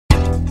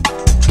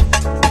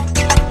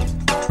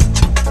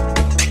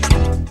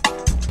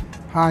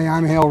Hi,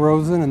 I'm Hale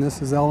Rosen, and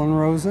this is Ellen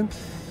Rosen,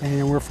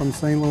 and we're from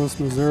St. Louis,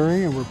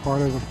 Missouri, and we're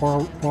part of the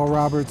Paul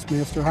Roberts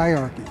Master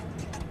Hierarchy.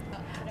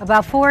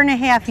 About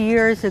 4.5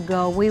 years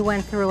ago, we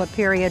went through a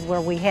period where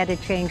we had to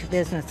change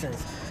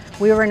businesses.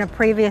 We were in a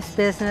previous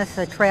business,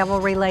 a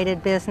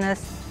travel-related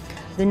business.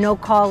 The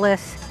no-call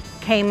list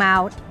came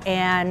out,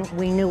 and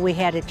we knew we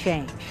had to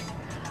change.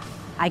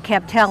 I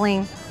kept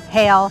telling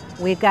Hale,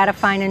 we've got to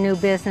find a new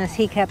business.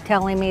 He kept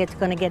telling me it's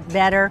going to get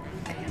better.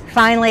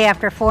 Finally,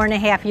 after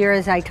 4.5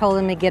 years, I told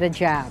him to get a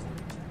job.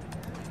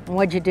 And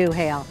what'd you do,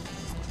 Hale?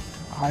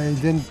 I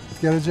didn't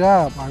get a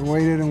job. I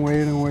waited and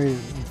waited and waited.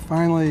 And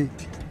finally,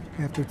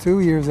 after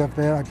 2 years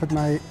after that, I put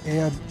my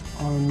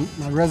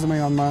resume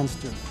on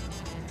Monster.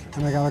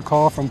 And I got a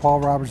call from Paul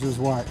Roberts'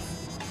 wife.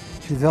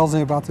 She tells me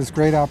about this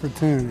great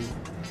opportunity.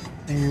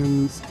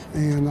 And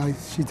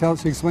she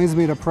explains to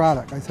me the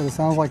product. I said, it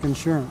sounds like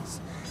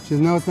insurance. She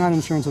says, no, it's not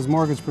insurance, it's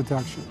mortgage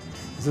protection.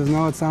 I says,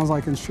 no, it sounds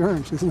like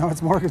insurance. She says, no,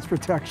 it's mortgage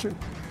protection.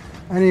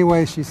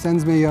 Anyway, she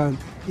sends me an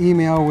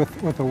email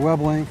with a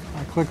web link.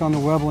 I click on the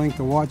web link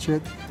to watch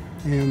it,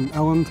 and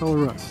Ellen, tell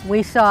the rest.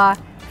 We saw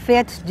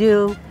Fitz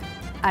do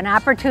an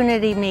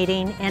opportunity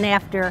meeting, and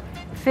after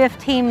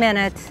 15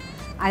 minutes,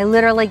 I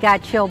literally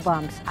got chill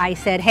bumps. I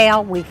said,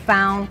 Hale, we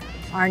found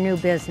our new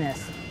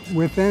business.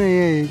 With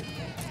NAA,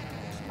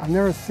 I've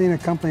never seen a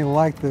company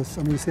like this.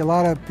 I mean, you see a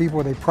lot of people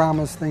where they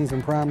promise things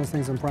and promise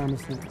things and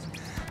promise things.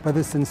 But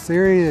the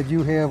sincerity that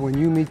you have when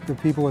you meet the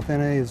people with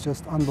NAA is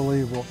just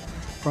unbelievable.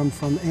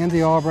 From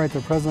Andy Albright, the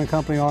president of the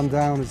company, on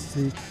down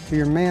to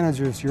your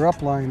managers, your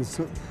upline, it's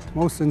the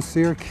most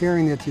sincere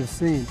caring that you've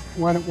seen.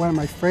 One of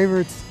my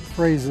favorite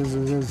phrases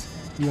is,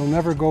 you'll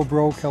never go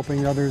broke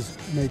helping others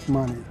make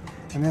money.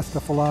 And that's the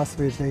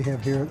philosophy that they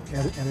have here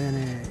at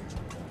NAA.